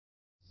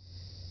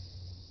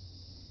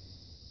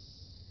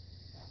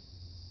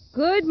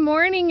Good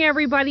morning,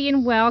 everybody,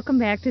 and welcome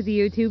back to the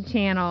YouTube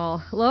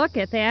channel. Look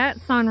at that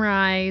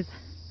sunrise.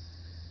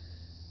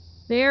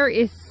 There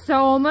is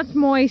so much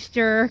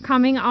moisture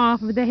coming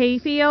off of the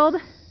hayfield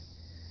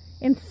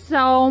and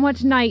so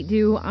much night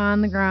dew on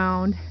the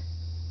ground.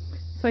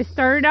 So I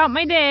started out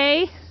my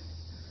day,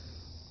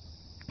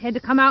 had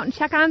to come out and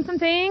check on some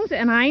things,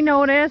 and I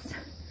noticed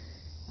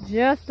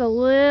just a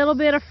little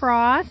bit of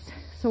frost.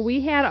 So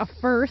we had a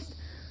first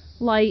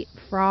light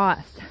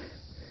frost.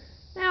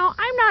 Now,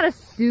 I'm not a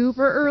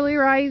super early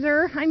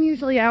riser. I'm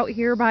usually out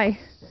here by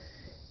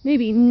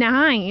maybe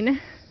 9.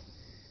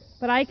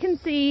 But I can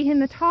see in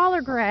the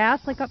taller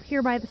grass, like up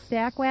here by the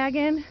stack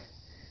wagon,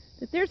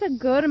 that there's a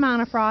good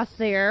amount of frost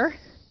there.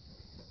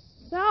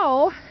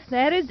 So,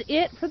 that is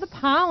it for the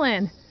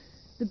pollen.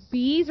 The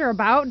bees are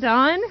about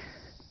done.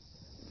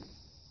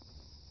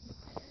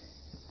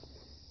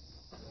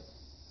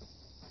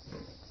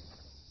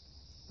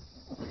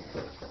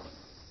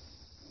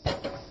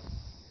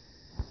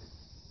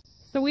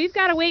 So we've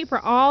got to wait for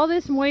all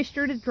this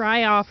moisture to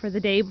dry off for the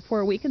day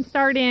before we can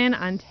start in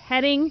on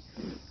tedding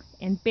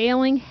and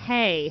baling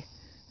hay.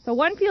 So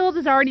one field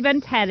has already been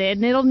tedded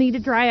and it'll need to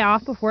dry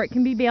off before it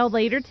can be baled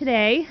later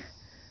today.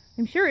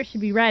 I'm sure it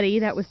should be ready.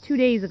 That was 2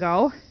 days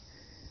ago.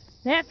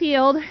 That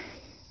field,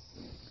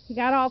 he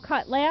got all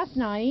cut last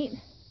night.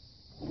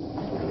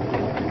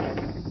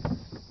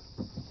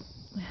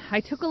 I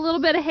took a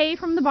little bit of hay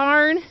from the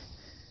barn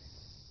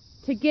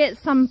to get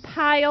some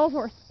piles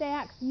or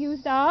stacks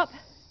used up.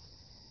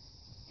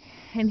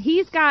 And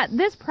he's got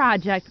this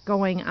project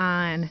going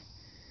on.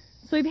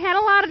 So we've had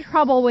a lot of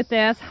trouble with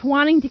this,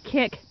 wanting to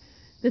kick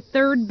the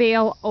third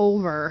bale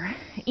over.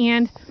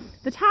 And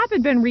the top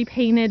had been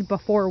repainted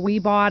before we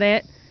bought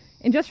it.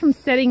 And just from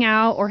sitting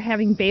out or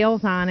having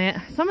bales on it,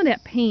 some of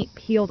that paint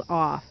peeled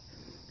off.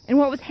 And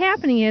what was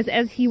happening is,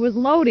 as he was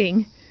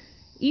loading,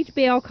 each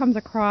bale comes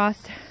across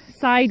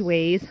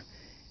sideways.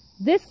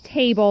 This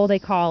table, they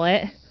call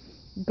it,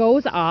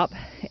 goes up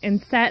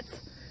and sets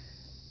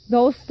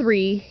those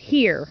 3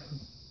 here.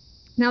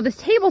 Now this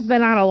table's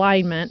been on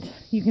alignment.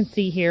 You can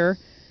see here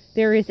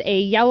there is a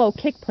yellow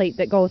kick plate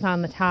that goes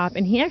on the top,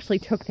 and he actually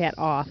took that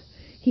off.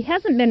 He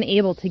hasn't been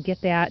able to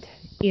get that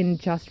in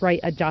just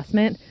right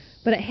adjustment,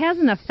 but it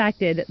hasn't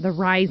affected the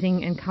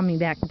rising and coming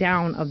back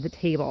down of the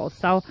table.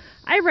 So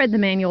I read the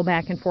manual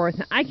back and forth,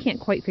 and I can't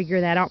quite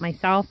figure that out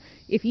myself.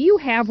 If you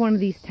have one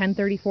of these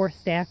 1034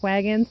 stack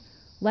wagons,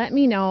 let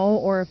me know,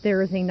 or if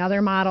there is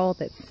another model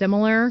that's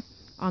similar.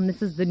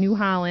 This is the New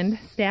Holland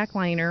stack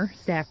liner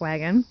stack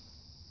wagon.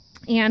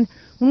 And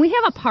when we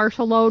have a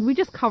partial load, we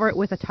just cover it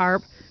with a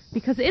tarp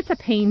because it's a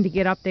pain to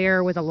get up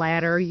there with a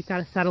ladder. You've got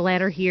to set a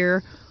ladder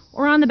here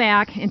or on the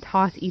back and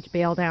toss each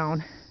bale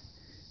down.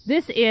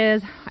 This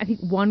is, I think,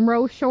 1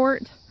 row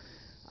short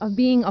of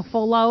being a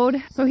full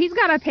load. So he's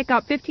got to pick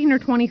up 15 or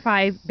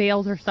 25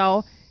 bales or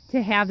so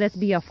to have this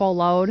be a full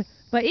load.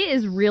 But it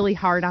is really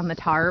hard on the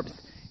tarps.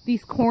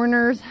 These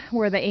corners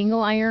where the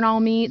angle iron all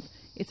meets,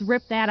 it's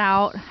ripped that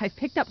out. I've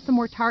picked up some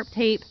more tarp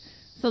tape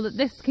so that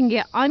this can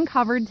get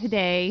uncovered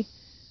today,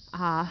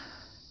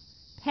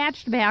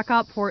 patched back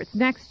up for its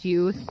next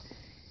use.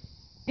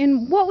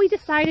 And what we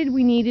decided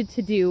we needed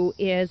to do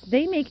is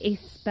they make a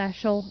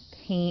special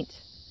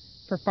paint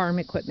for farm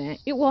equipment.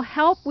 It will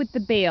help with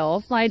the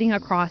bale sliding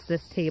across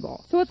this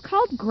table. So it's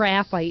called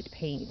graphite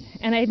paint,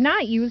 and I had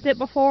not used it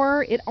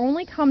before. It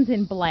only comes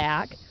in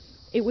black.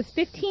 It was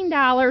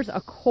 $15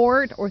 a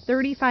quart or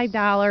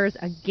 $35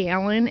 a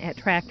gallon at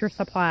Tractor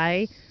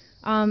Supply.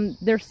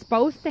 They're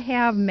supposed to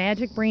have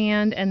Magic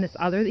Brand and this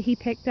other that he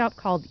picked up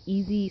called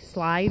Easy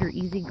Slide or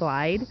Easy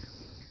Glide.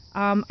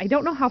 I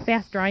don't know how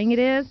fast drying it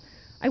is.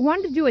 I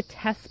wanted to do a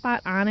test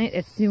spot on it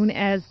as soon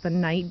as the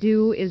night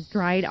dew is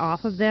dried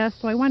off of this.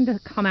 So I wanted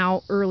to come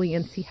out early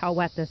and see how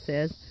wet this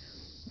is.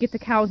 Get the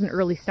cows an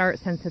early start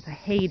since it's a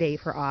hay day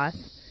for us.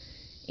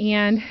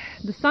 And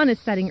the sun is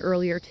setting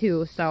earlier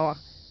too, so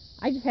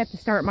I just have to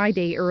start my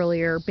day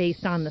earlier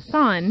based on the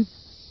sun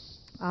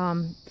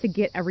to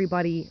get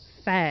everybody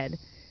fed.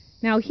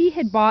 Now he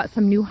had bought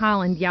some New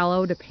Holland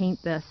yellow to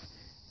paint this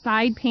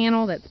side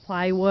panel that's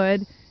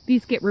plywood.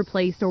 These get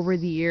replaced over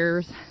the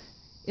years.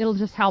 It'll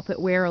just help it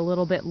wear a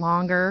little bit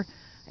longer.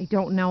 I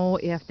don't know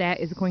if that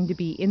is going to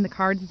be in the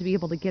cards to be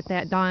able to get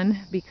that done,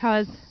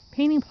 because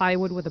painting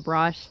plywood with a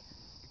brush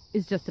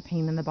is just a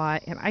pain in the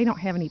butt, and I don't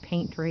have any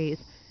paint trays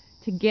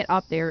to get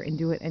up there and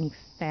do it any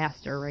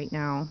faster right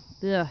now.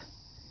 Ugh.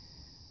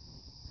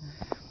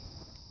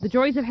 The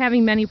joys of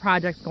having many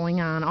projects going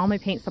on. All my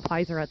paint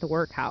supplies are at the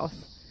workhouse.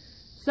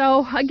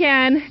 So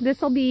again, this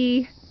will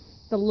be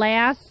the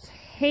last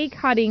hay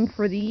cutting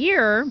for the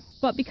year,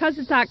 but because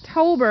it's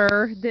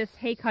October, this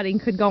hay cutting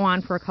could go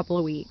on for a couple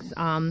of weeks.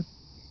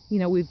 You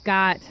know, we've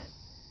got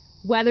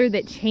weather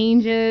that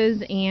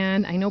changes,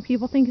 and I know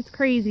people think it's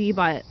crazy,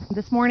 but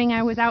this morning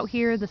I was out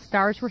here, the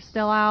stars were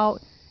still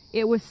out.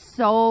 It was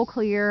so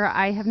clear.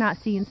 I have not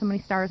seen so many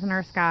stars in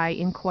our sky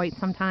in quite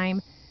some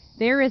time.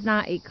 There is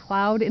not a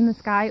cloud in the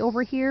sky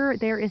over here.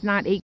 There is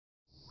not a...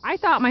 I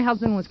thought my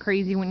husband was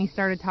crazy when he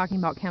started talking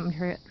about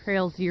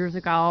chemtrails years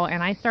ago,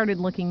 and I started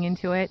looking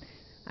into it.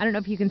 I don't know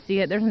if you can see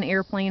it. There's an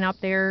airplane up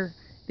there.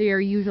 They are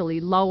usually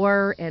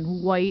lower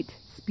and white,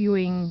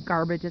 spewing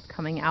garbage is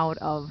coming out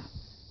of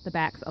the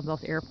backs of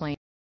those airplanes.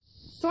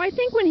 So I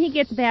think when he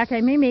gets back,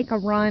 I may make a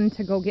run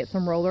to go get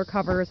some roller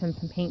covers and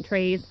some paint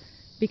trays,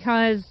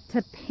 because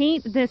to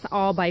paint this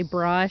all by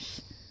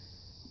brush,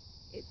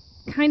 it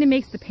kind of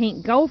makes the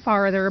paint go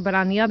farther, but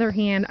on the other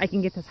hand, I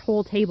can get this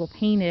whole table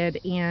painted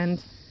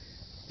and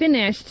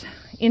finished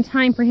in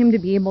time for him to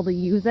be able to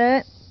use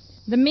it.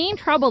 The main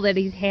trouble that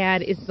he's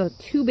had is the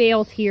two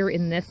bales here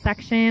in this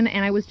section,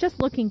 and I was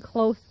just looking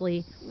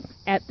closely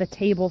at the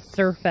table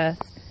surface,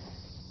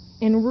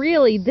 and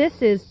really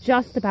this is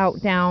just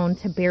about down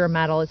to bare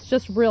metal. It's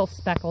just real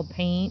speckled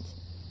paint.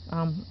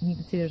 You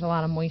can see there's a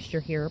lot of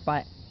moisture here,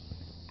 but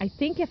I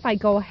think if I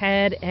go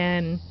ahead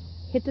and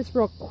hit this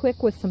real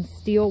quick with some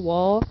steel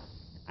wool,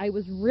 I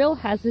was real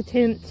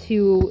hesitant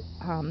to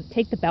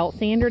take the belt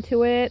sander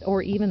to it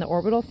or even the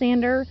orbital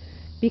sander,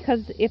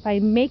 because if I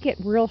make it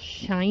real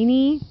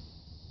shiny,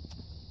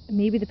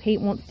 maybe the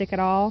paint won't stick at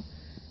all.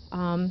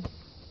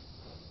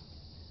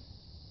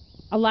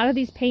 A lot of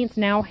these paints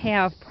now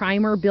have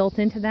primer built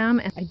into them,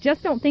 and I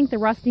just don't think the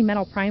rusty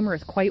metal primer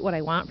is quite what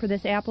I want for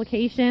this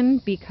application,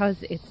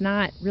 because it's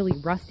not really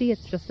rusty,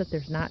 it's just that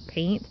there's not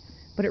paint,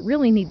 but it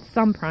really needs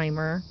some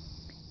primer.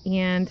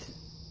 And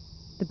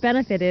the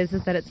benefit is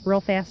that it's real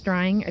fast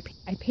drying.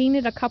 I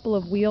painted a couple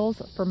of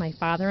wheels for my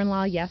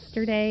father-in-law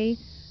yesterday.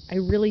 I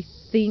really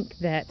think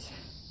that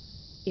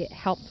it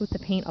helps with the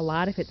paint a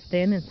lot if it's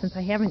thin, and since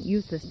I haven't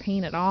used this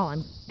paint at all,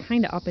 I'm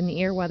kind of up in the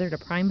air whether to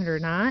prime it or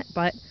not,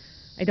 but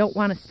I don't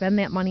want to spend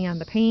that money on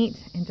the paint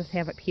and just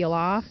have it peel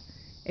off.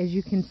 As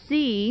you can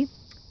see,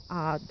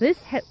 this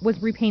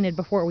was repainted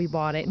before we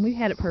bought it, and we've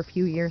had it for a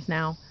few years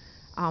now.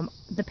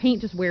 The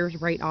paint just wears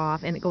right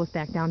off and it goes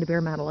back down to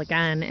bare metal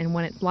again, and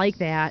when it's like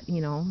that,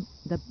 you know,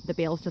 the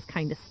bales just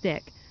kind of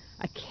stick.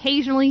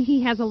 Occasionally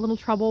he has a little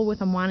trouble with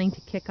them wanting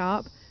to kick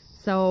up,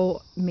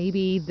 so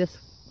maybe this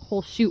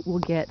whole chute will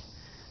get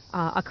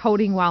a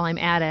coating while I'm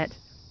at it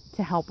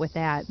to help with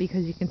that,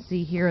 because you can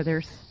see here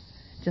there's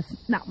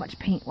just not much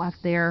paint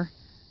left there.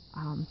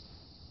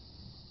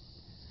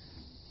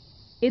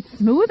 It's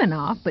smooth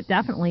enough, but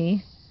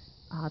definitely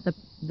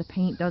the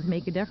paint does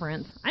make a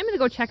difference. I'm going to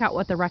go check out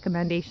what the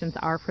recommendations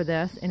are for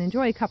this and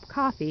enjoy a cup of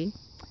coffee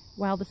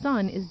while the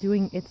sun is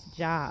doing its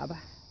job.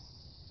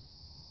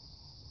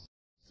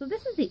 So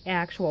this is the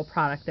actual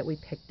product that we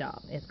picked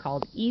up. It's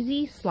called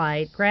Easy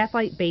Slide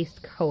Graphite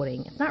Based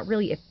Coating. It's not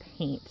really a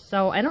paint,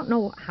 so I don't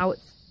know how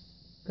it's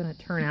going to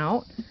turn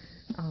out,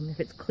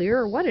 if it's clear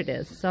or what it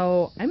is.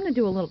 So I'm going to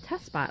do a little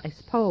test spot, I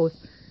suppose.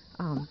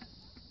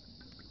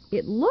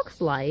 It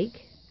looks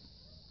like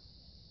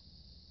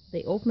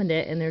they opened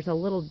it and there's a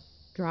little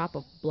drop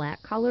of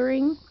black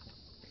coloring,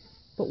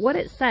 but what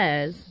it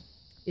says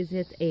is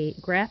it's a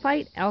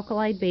graphite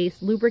alkali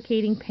based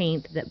lubricating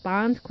paint that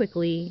bonds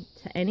quickly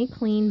to any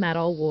clean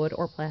metal, wood,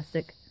 or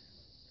plastic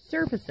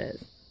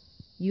surfaces.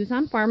 Used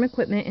on farm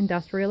equipment,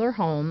 industrial, or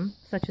home,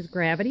 such as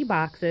gravity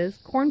boxes,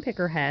 corn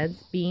picker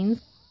heads, bean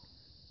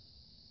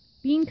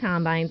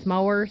combines,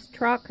 mowers,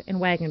 truck and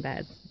wagon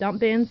beds, dump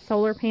bins,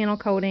 solar panel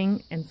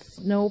coating, and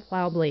snow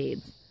plow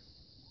blades.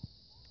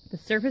 The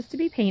surface to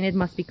be painted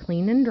must be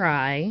clean and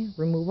dry.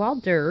 Remove all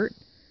dirt,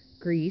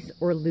 grease,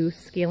 or loose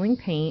scaling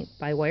paint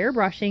by wire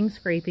brushing,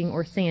 scraping,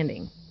 or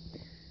sanding.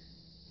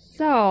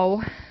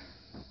 So,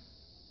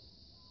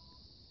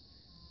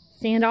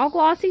 sand all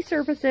glossy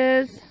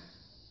surfaces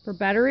for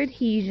better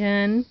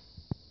adhesion.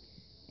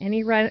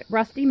 Any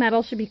rusty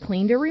metal should be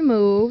cleaned or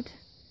removed.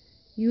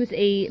 Use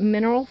a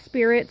mineral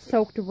spirit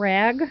soaked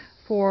rag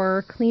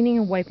for cleaning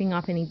and wiping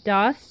off any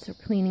dust or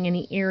cleaning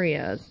any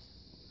areas.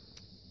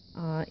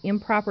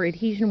 Improper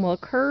adhesion will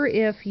occur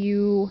if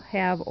you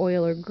have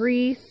oil or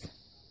grease,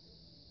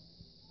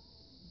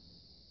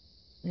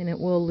 and it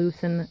will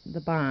loosen the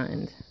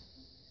bond.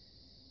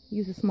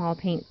 Use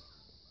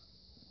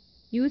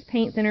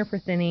paint thinner for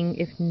thinning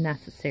if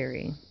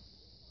necessary.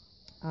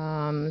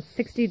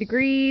 60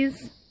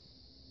 degrees.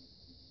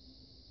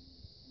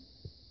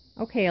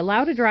 Okay,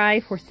 allow to dry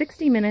for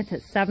 60 minutes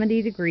at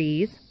 70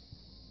 degrees.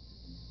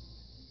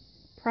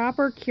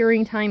 Proper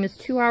curing time is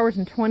 2 hours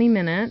and 20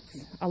 minutes.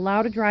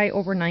 Allow to dry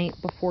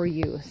overnight before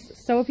use.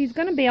 So if he's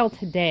going to bale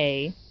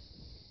today,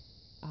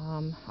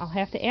 I'll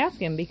have to ask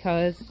him,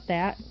 because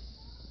that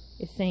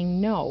is saying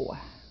no.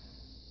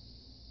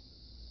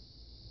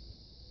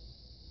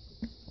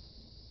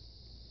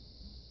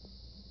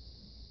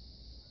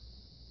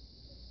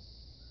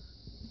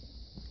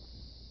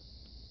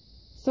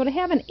 So to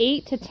have an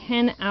 8 to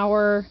 10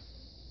 hour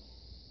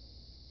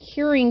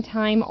curing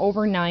time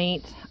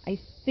overnight, I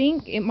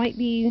think it might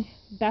be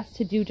best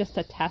to do just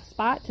a test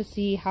spot to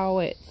see how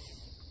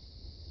it's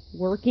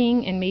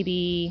working and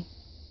maybe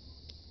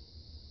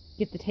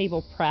get the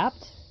table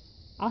prepped.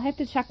 I'll have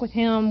to check with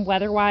him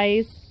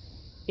weather-wise,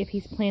 if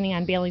he's planning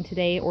on baling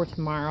today or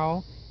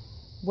tomorrow,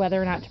 whether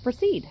or not to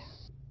proceed.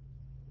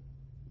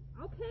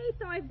 Okay,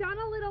 so I've done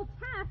a little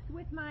test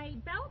with my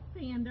belt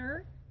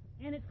sander,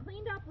 and it's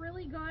cleaned up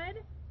really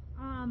good.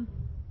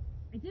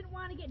 I didn't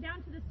want to get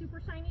down to the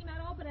super shiny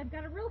metal, but I've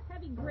got a real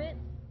heavy grit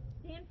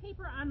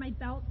sandpaper on my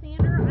belt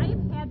sander. I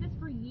have had this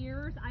for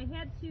years. I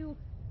had to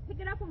pick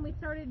it up when we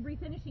started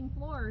refinishing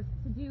floors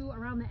to do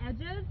around the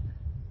edges.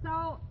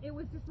 So it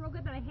was just real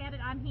good that I had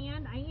it on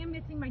hand. I am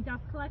missing my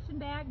dust collection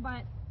bag,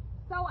 but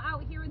so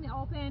out here in the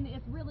open,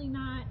 it's really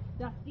not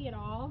dusty at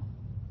all.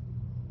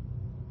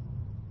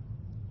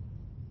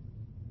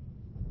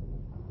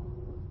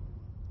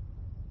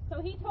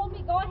 So he told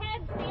me, go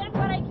ahead, sand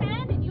what I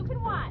can, and you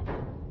can watch.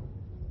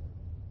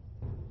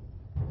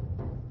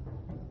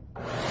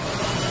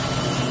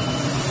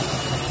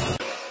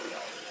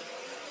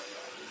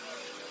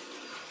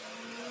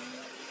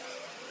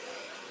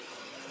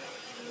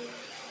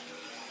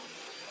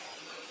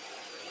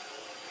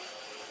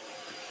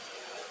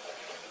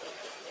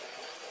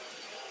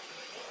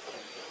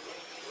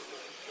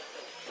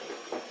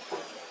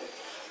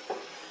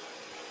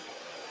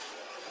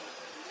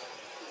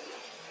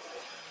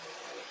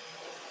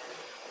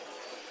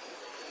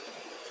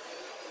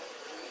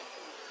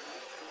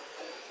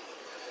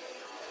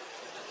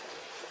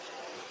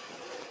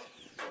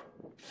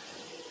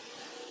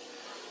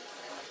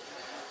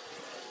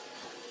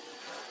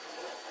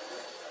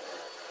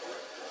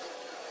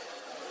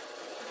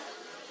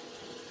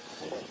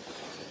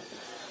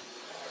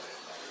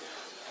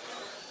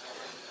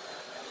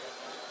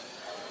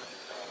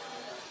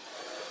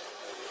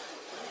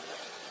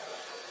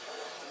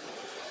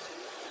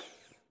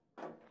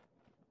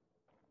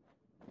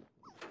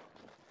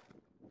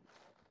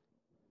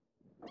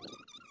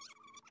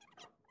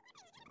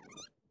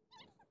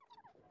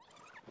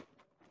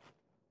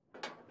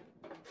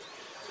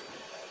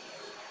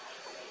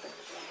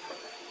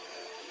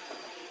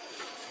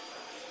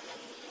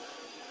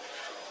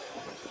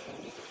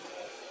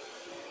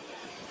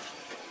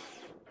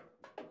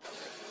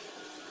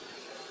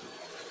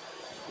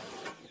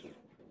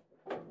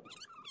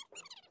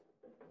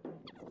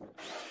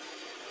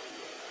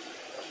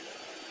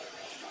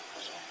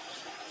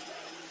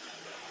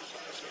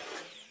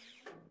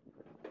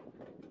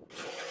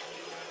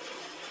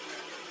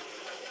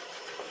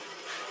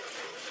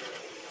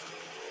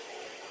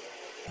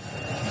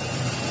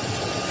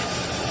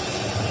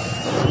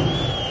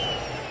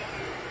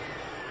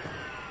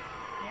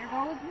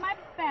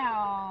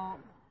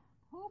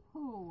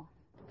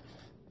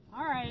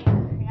 Alright,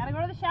 I gotta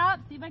go to the shop,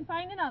 see if I can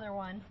find another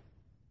one.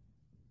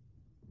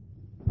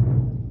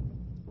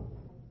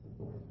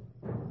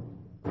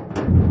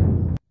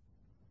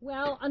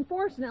 Well,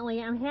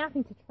 unfortunately, I'm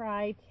having to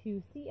try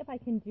to see if I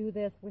can do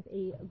this with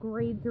a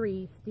grade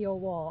 3 steel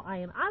wool. I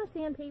am out of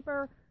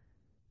sandpaper.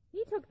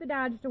 He took the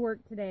Dodge to work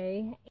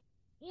today,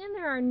 and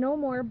there are no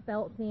more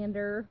belt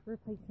sander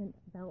replacement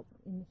belts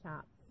in the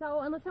shop. So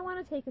unless I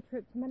want to take a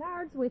trip to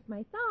Menards with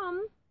my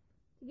thumb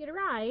to get a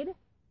ride,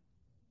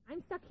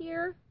 I'm stuck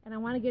here and I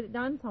want to get it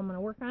done, so I'm going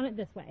to work on it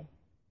this way.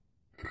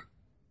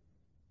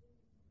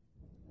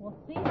 We'll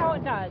see how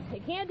it does.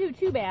 It can't do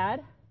too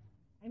bad.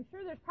 I'm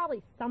sure there's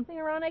probably something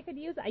around I could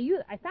use.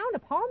 I found a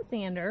palm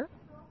sander,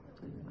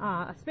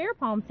 a spare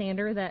palm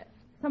sander that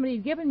somebody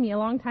had given me a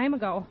long time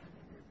ago,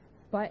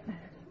 but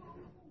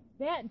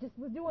that just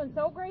was doing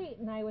so great,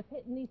 and I was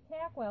hitting these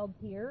tack welds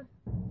here,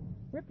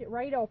 ripped it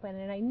right open,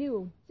 and I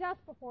knew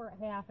just before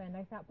it happened,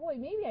 I thought, boy,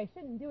 maybe I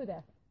shouldn't do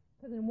this,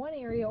 because in one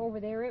area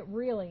over there, it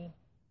really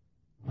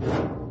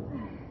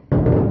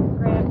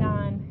grabbed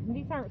on. And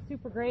these aren't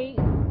super great,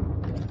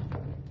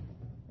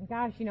 and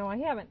gosh, you know, I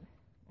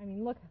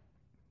mean, look,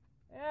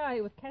 yeah,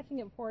 it was catching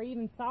it before I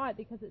even saw it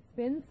because it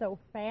spins so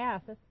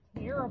fast. That's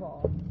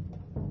terrible.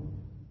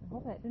 I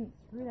hope that didn't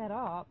screw that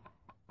up.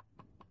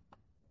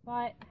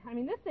 But, I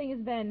mean, this thing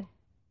has been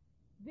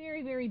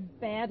very, very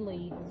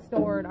badly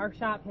stored. Our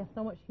shop has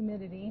so much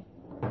humidity,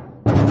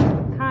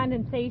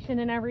 condensation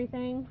and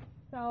everything.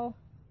 So,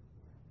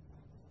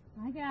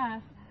 I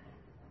guess.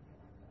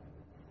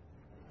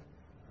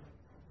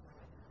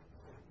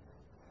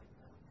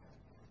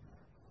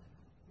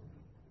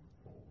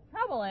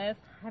 Trouble is,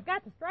 I've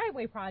got this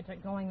driveway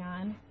project going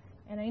on,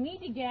 and I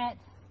need to get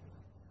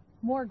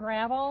more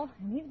gravel,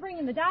 and he's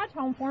bringing the Dodge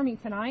home for me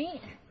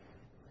tonight,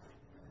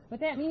 but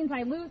that means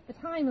I lose the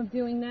time of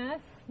doing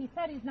this. He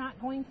said he's not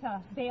going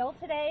to bale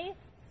today,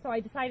 so I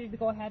decided to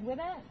go ahead with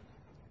it.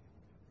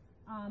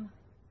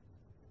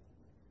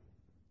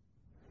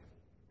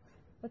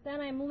 But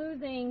then I'm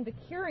losing the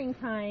curing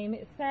time.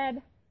 It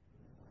said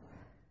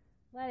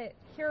let it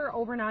cure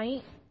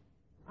overnight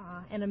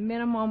and a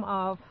minimum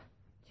of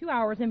 2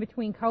 hours in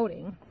between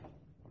coating.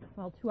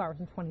 Well, 2 hours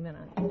and 20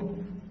 minutes.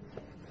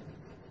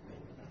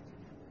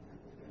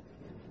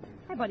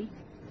 Hi, buddy.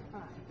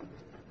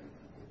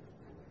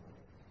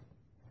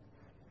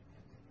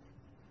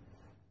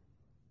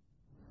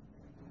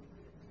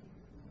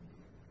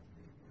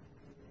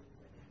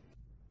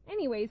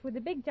 Anyways, with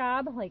the big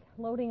job, like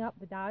loading up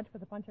the Dodge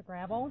with a bunch of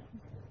gravel,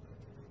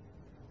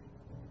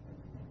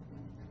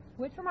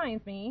 which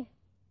reminds me,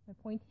 my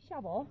pointy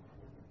shovel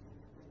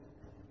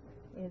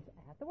is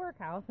at the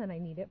workhouse and I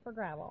need it for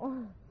gravel.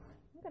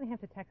 I'm gonna have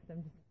to text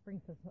him to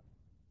bring some.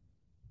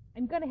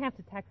 I'm gonna have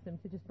to text him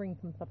to just bring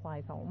some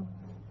supplies home.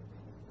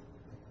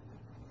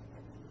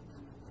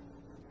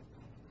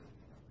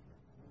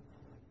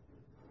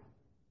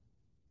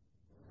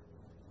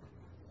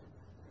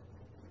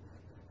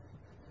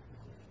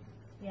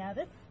 Yeah,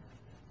 this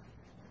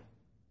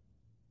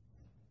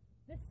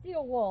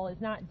steel wool is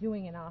not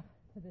doing enough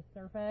to this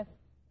surface,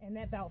 and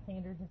that belt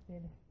sander just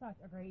did such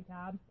a great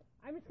job.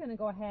 I'm just going to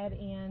go ahead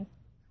and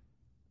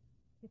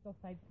get those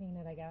sides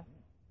painted, I guess.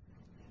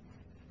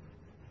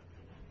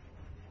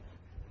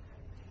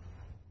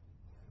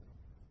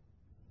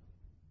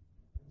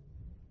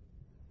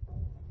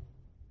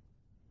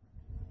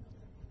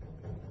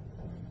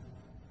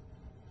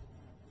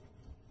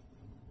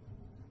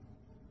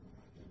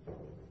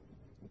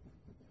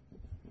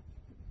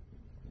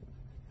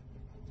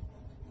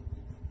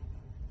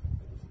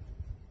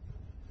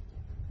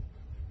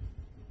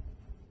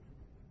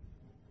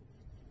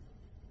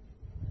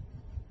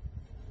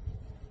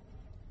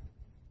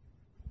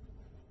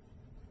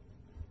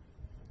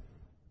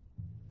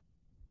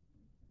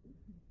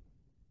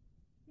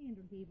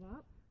 Sander gave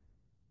up.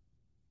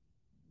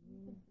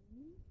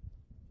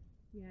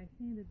 Yeah, I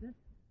sanded this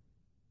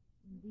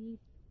and these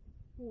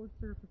 4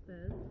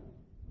 surfaces.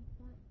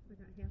 I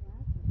got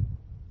half.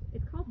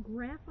 It's called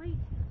Graphite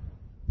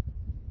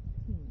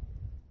paint.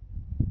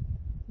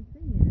 The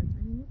thing is,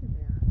 I mean, look at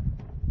that.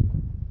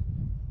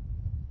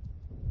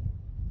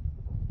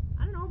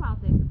 I don't know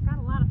about this. It's got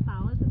a lot of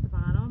solids at the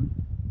bottom.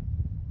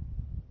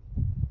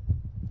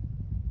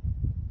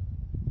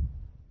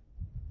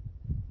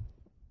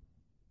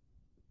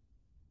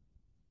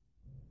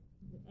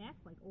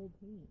 Acts like old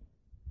paint.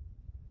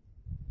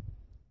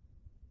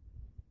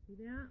 See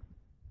that?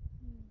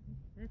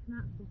 That's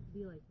not supposed to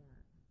be like that.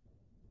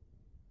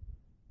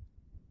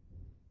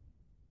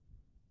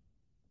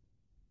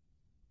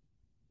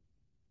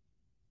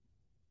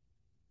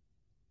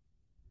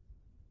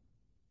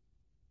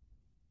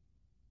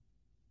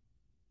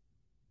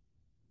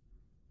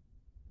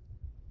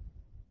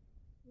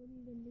 What do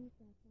you even leave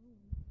that on?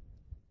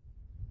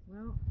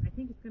 Well, I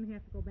think it's going to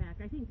have to go back.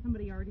 I think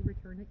somebody already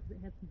returned it because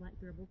it has some black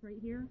dribbles right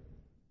here.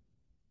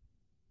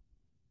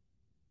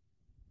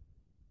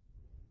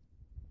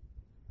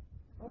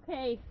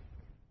 Okay.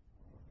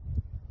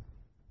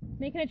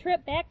 Making a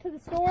trip back to the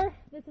store.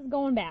 This is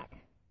going back.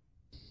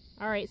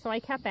 Alright, so I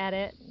kept at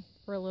it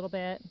for a little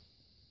bit.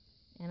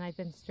 And I've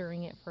been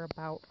stirring it for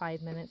about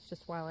 5 minutes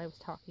just while I was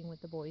talking with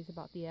the boys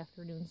about the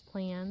afternoon's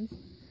plans.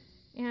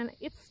 And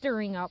it's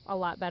stirring up a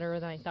lot better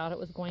than I thought it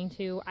was going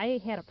to. I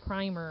had a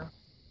primer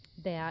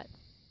that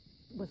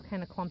was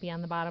kind of clumpy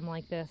on the bottom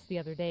like this the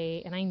other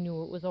day, and I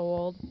knew it was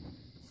old,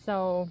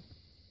 so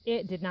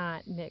it did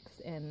not mix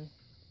and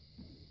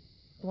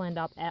blend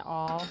up at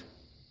all.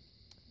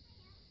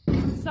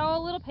 So a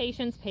little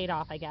patience paid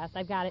off, I guess.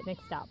 I've got it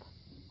mixed up.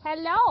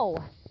 Hello!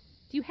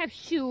 Do you have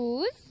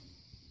shoes?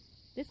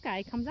 This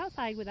guy comes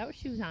outside without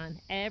shoes on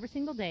every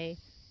single day.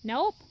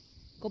 Nope.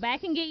 Go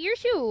back and get your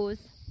shoes.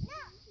 No.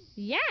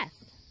 Yes.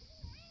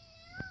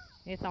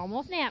 It's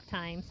almost nap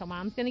time, so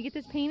Mom's going to get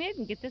this painted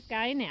and get this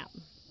guy a nap.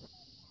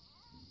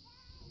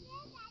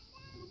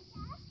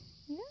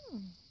 Yeah.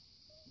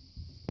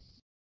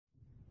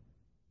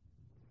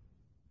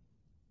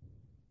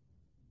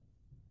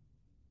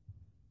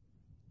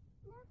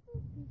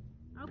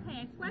 Okay,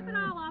 I swept it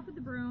all off with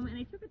the broom, and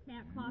I took a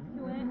tack cloth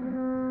to it,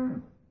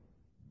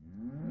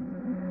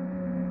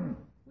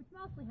 which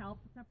mostly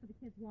helps, except for the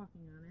kids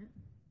walking on it.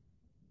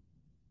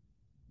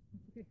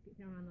 Just get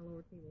down on the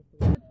lower table.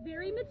 So it's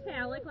very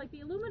metallic, like the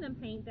aluminum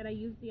paint that I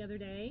used the other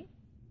day.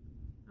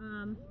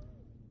 And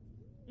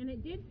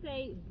it did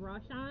say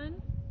brush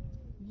on.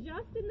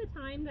 Just in the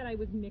time that I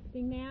was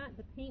mixing that,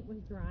 the paint was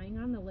drying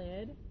on the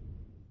lid.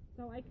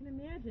 So I can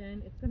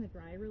imagine it's going to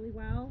dry really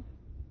well.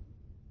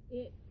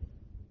 It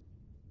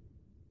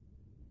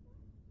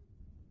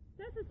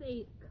says it's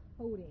a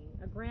coating,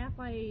 a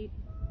graphite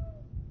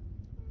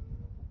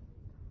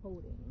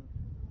coating.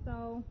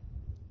 So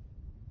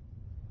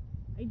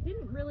I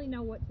didn't really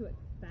know what to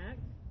expect.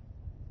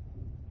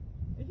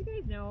 As you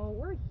guys know,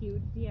 we're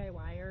huge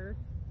DIYers.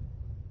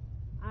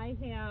 I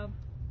have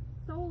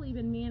solely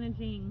been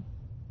managing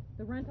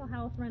the rental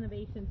house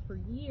renovations for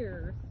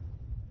years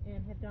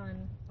and have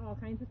done all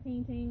kinds of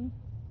painting,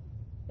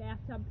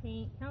 bathtub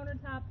paint,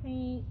 countertop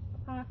paint,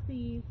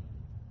 epoxies.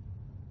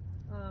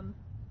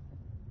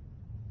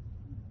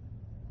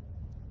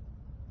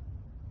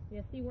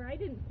 Yeah, see where I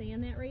didn't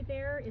sand that right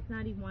there, it's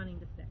not even wanting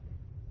to stick.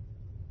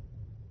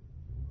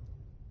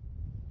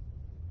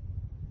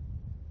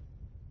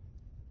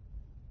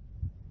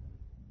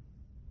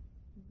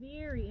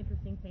 Very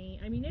interesting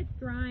paint. I mean, it's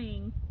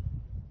drying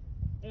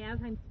as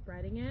I'm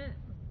spreading it,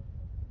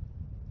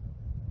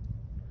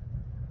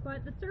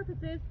 but the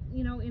surface is,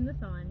 you know, in the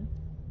sun.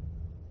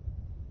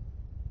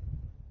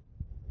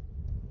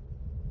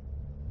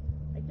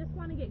 I just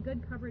want to get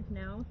good coverage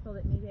now so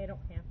that maybe I don't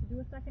have to do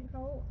a second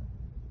coat.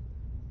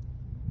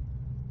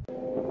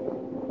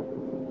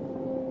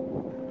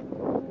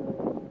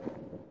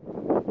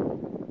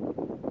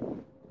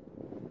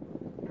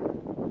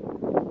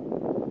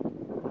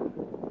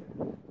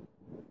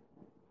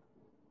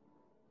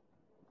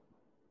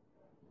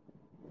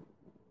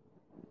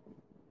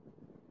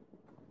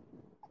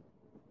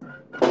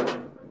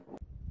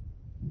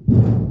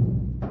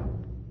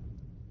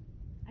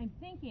 I'm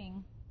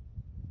thinking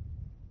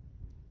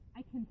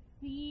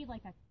see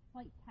like a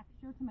slight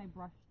texture to my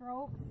brush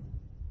strokes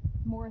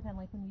more than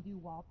like when you do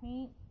wall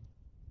paint.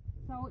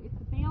 So if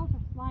the bales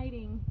are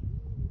sliding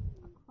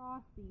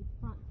across the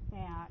front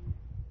back,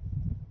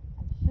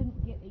 I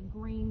shouldn't get a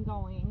grain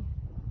going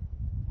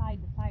side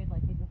to side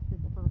like I just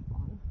did the first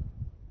one.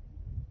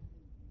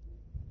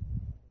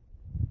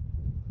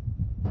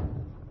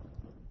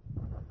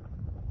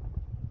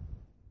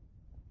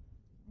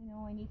 I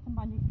know I need some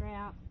bungee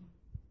straps.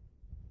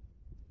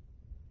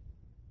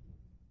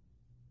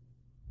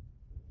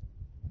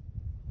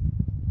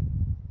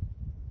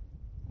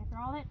 After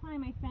all that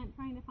time I spent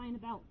trying to find a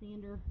belt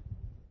sander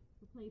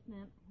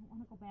replacement, I don't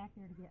want to go back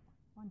there to get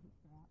bungee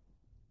straps.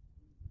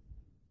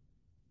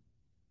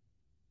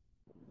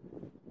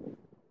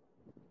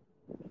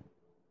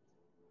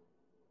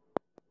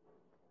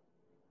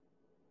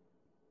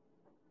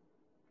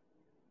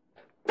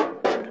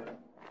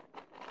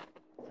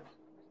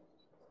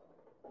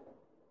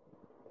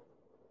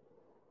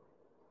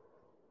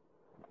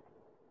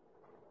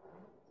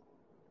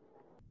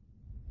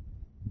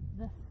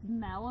 The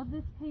smell of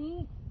this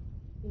paint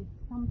is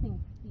something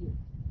fierce.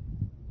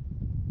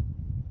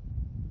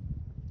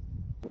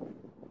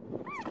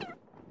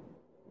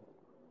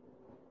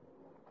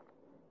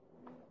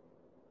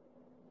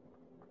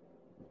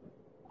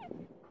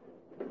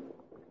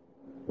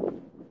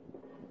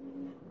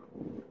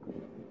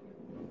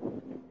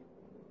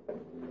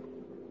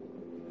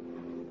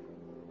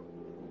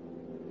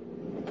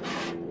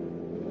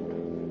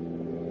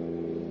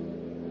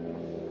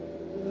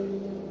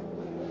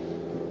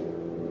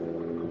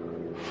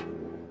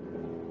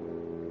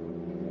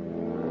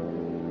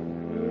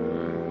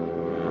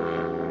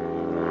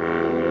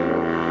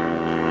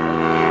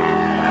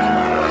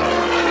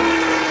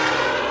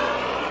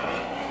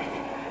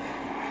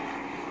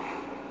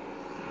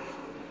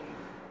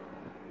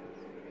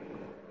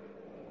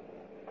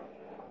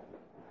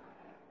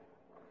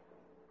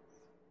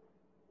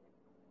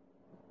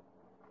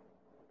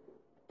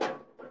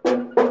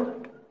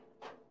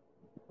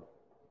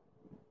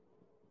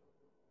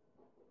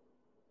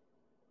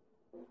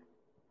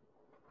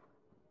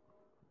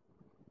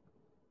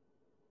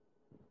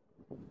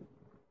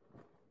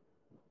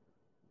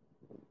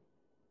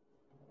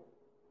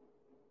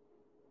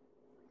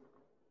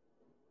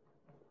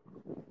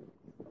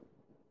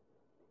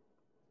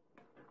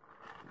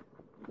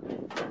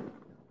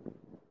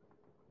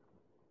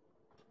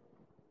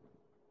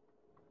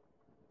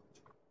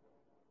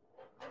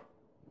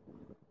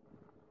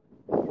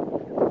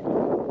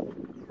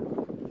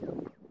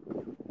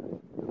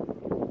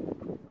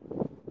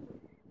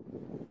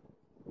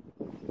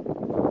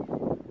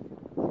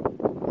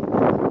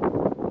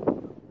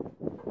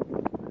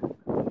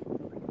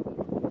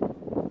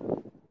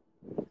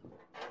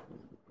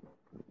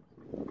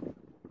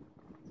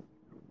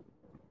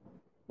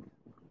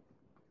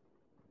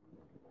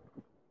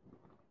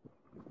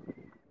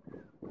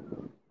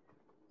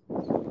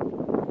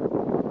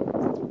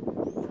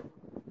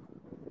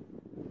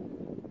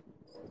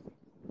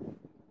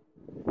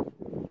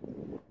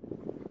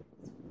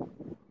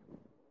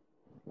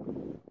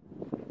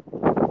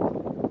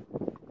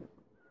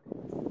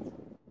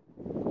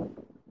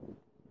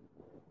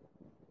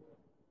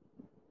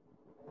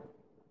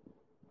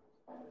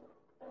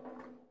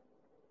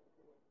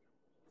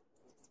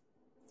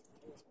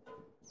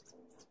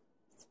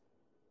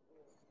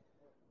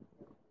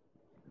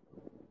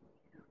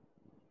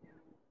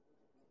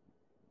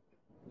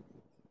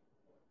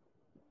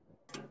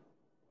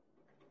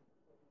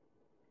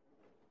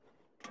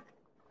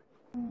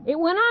 It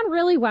went on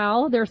really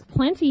well. There's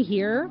plenty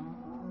here.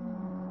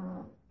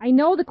 I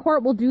know the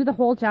quart will do the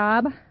whole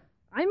job.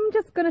 I'm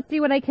just going to see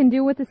what I can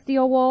do with the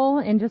steel wool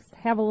and just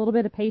have a little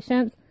bit of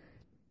patience.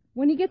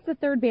 When he gets the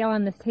third bale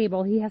on this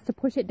table, he has to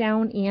push it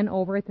down and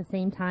over at the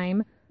same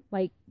time.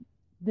 Like,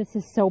 this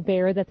is so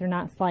bare that they're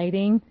not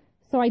sliding.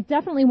 So I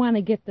definitely want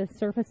to get this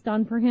surface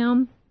done for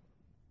him.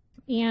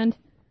 And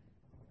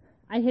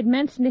I had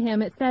mentioned to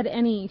him, it said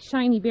any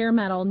shiny bare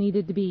metal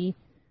needed to be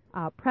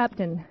prepped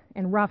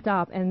and roughed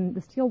up, and the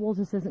steel wool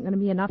just isn't going to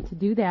be enough to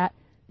do that,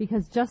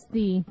 because just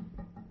the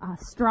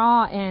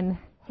straw and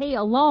hay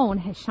alone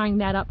has shined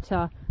that up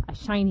to a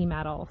shiny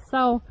metal.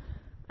 So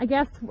I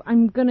guess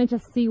I'm going to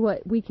just see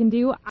what we can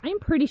do. I'm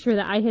pretty sure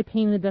that I had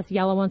painted this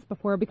yellow once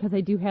before, because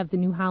I do have the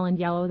New Holland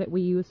yellow that we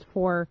used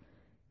for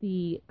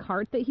the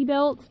cart that he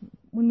built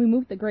when we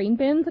moved the grain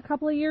bins a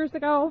couple of years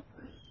ago.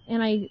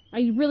 And I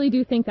really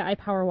do think that I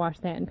power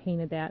washed that and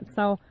painted that.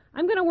 So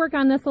I'm going to work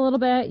on this a little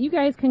bit. You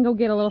guys can go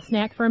get a little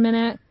snack for a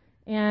minute,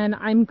 and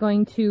I'm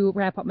going to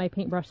wrap up my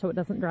paintbrush so it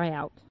doesn't dry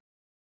out.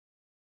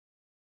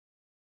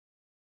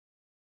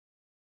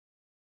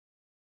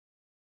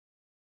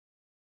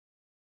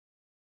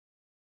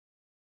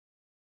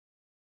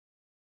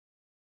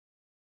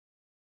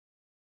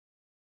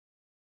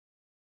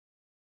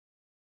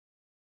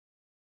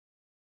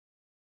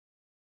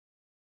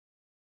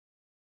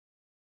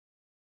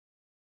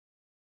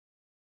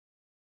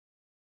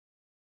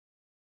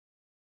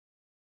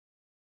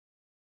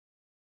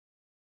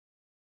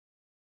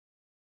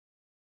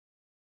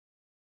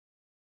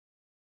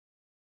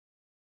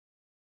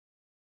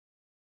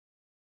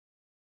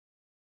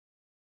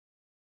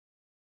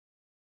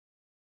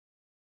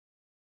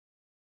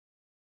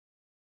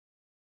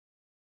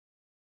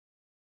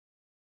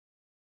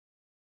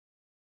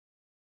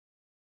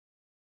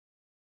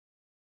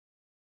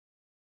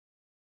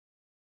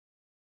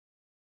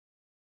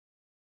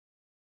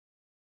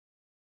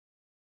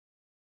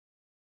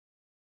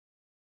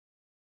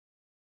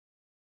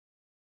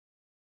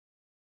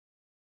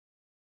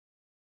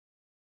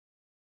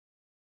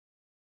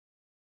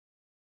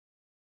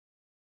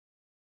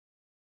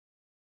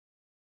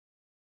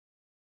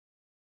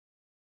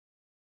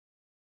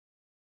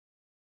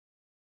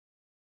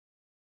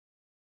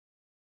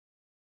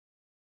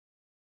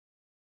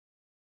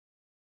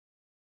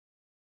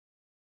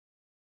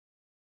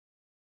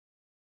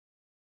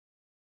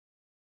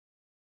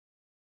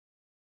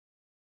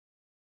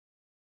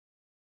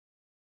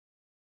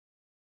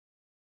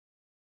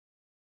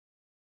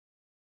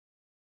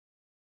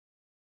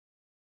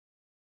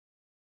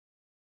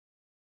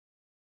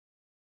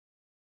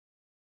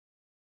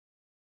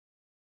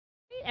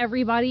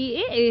 Everybody,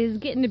 it is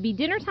getting to be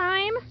dinner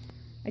time.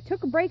 I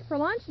took a break for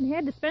lunch and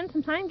had to spend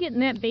some time getting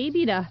that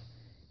baby to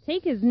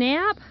take his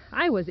nap.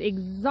 I was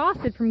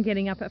exhausted from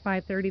getting up at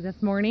 5:30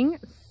 this morning,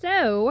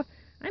 so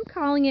I'm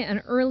calling it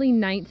an early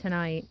night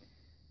tonight.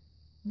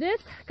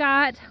 This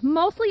got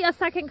mostly a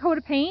second coat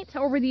of paint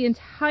over the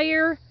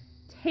entire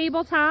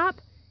tabletop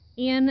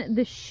and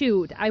the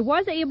chute. I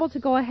was able to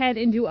go ahead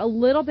and do a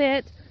little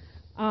bit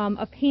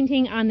of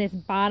painting on this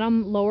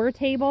bottom lower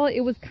table. It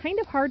was kind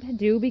of hard to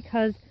do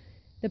because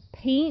the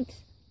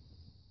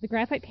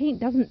graphite paint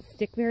doesn't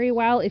stick very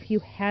well if you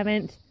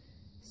haven't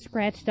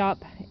scratched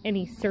up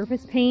any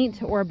surface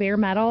paint or bare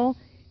metal,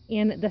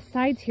 and the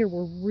sides here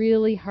were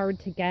really hard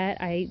to get.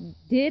 I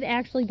did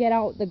actually get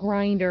out the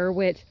grinder,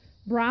 which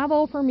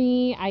bravo for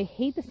me. I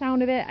hate the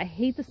sound of it. I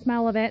hate the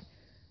smell of it.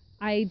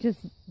 I just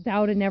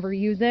vowed to never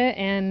use it,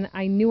 and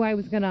I knew I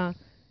was gonna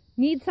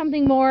need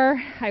something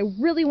more. I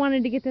really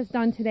wanted to get this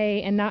done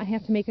today and not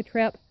have to make a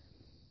trip.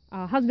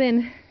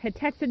 Husband had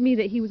texted me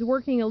that he was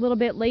working a little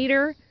bit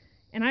later,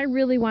 and I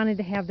really wanted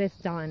to have this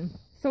done.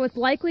 So it's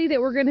likely that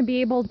we're going to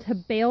be able to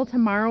bale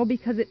tomorrow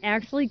because it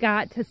actually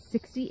got to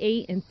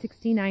 68 and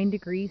 69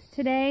 degrees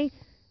today.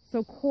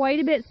 So quite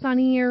a bit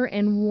sunnier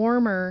and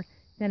warmer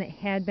than it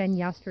had been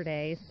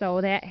yesterday.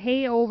 So that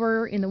hay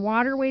over in the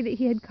waterway that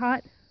he had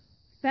cut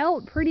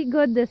felt pretty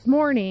good this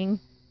morning,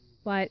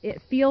 but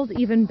it feels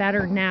even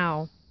better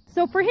now.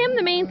 So for him,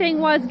 the main thing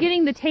was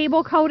getting the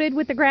table coated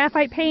with the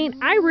graphite paint.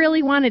 I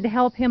really wanted to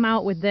help him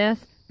out with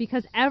this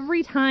because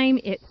every time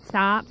it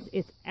stops,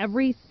 it's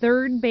every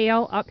third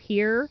bale up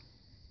here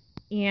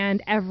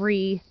and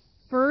every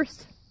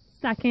first,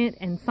 second,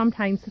 and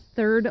sometimes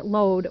third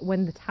load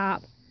when the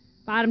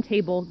bottom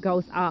table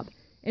goes up.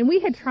 And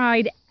we had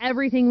tried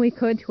everything we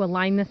could to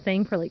align this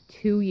thing for like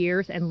 2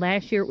 years, and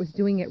last year it was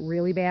doing it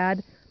really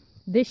bad.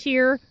 This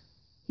year,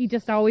 he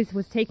just always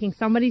was taking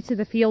somebody to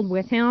the field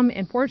with him.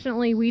 And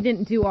fortunately, we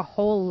didn't do a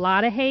whole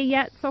lot of hay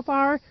yet so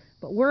far,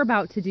 but we're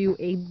about to do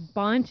a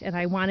bunch, and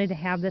I wanted to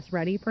have this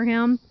ready for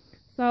him.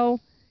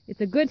 So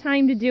it's a good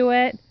time to do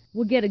it.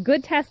 We'll get a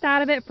good test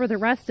out of it for the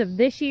rest of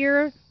this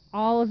year,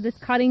 all of this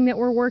cutting that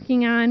we're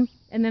working on.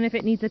 And then if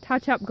it needs a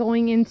touch up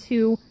going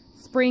into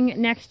spring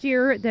next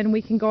year, then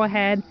we can go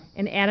ahead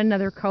and add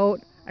another coat.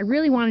 I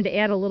really wanted to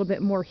add a little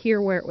bit more here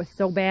where it was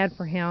so bad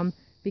for him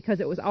because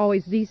it was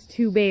always these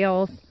two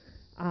bales.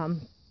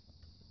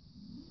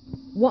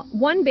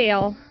 One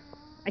bale,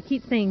 I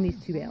keep saying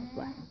these two bales,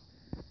 but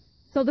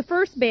so the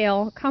first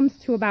bale comes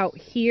to about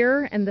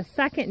here and the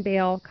second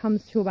bale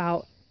comes to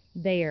about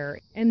there.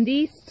 And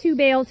these two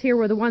bales here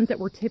were the ones that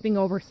were tipping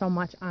over so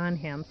much on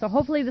him. So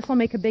hopefully this will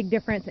make a big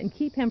difference and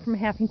keep him from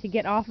having to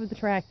get off of the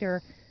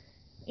tractor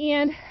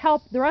and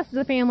help the rest of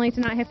the family to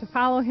not have to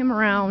follow him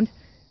around.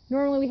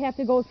 Normally we have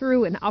to go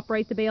through and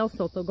upright the bales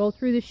so they'll go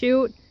through the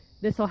chute.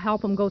 This will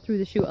help them go through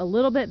the chute a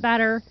little bit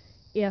better.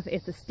 If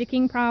it's a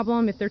sticking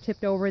problem, if they're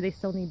tipped over, they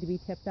still need to be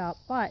tipped up.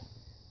 But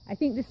I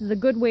think this is a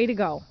good way to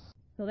go.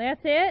 So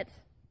that's it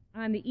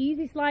on the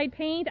Easy Slide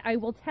paint. I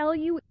will tell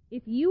you,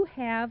 if you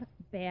have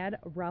bad,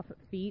 rough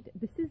feet,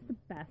 this is the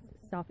best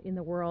stuff in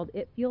the world.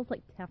 It feels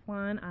like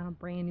Teflon on a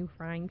brand new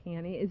frying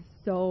pan. It is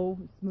so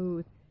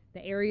smooth.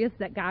 The areas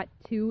that got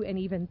 2 and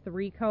even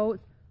 3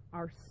 coats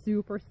are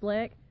super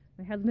slick.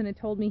 My husband had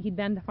told me he'd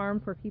been to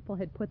farms where people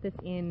had put this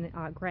in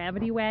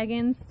gravity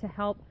wagons to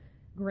help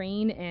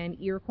grain and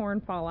ear corn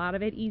fall out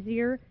of it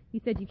easier. He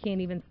said you can't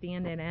even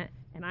stand in it,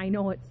 and I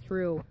know it's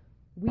true.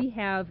 We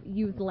have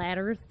used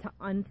ladders to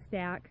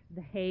unstack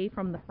the hay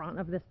from the front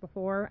of this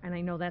before, and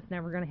I know that's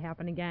never going to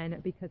happen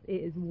again because it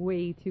is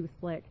way too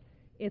slick.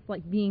 It's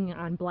like being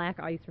on black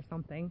ice or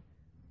something.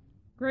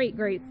 Great,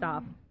 great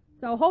stuff.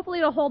 So hopefully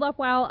it'll hold up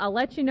well. I'll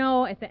let you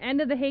know at the end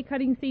of the hay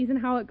cutting season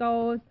how it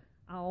goes.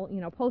 I'll,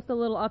 post a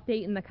little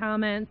update in the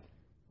comments.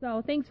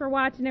 So thanks for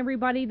watching,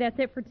 everybody. That's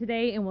it for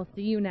today, and we'll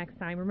see you next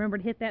time. Remember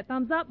to hit that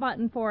thumbs up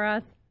button for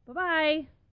us. Bye-bye.